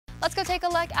Let's go take a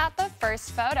look at the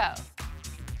first photo.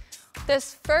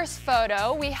 This first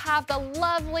photo, we have the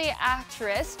lovely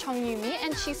actress Jung,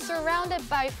 and she's surrounded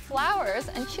by flowers,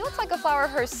 and she looks like a flower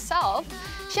herself.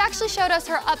 She actually showed us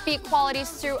her upbeat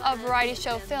qualities through a variety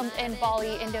show filmed in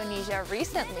Bali, Indonesia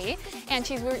recently, and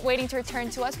she's waiting to return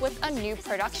to us with a new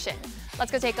production.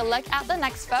 Let's go take a look at the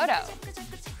next photo.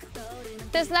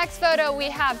 This next photo, we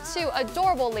have two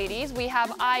adorable ladies. We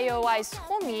have IOI's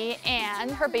Tommy and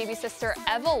her baby sister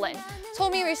Evelyn.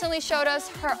 Tommy recently showed us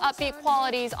her upbeat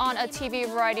qualities on a TV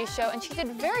variety show, and she did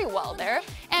very well there.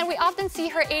 And we often see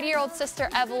her 80-year-old sister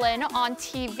Evelyn on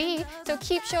TV, so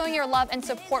keep showing your love and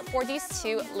support for these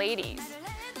two ladies.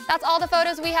 That's all the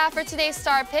photos we have for today's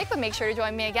Star Pick, but make sure to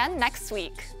join me again next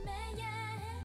week.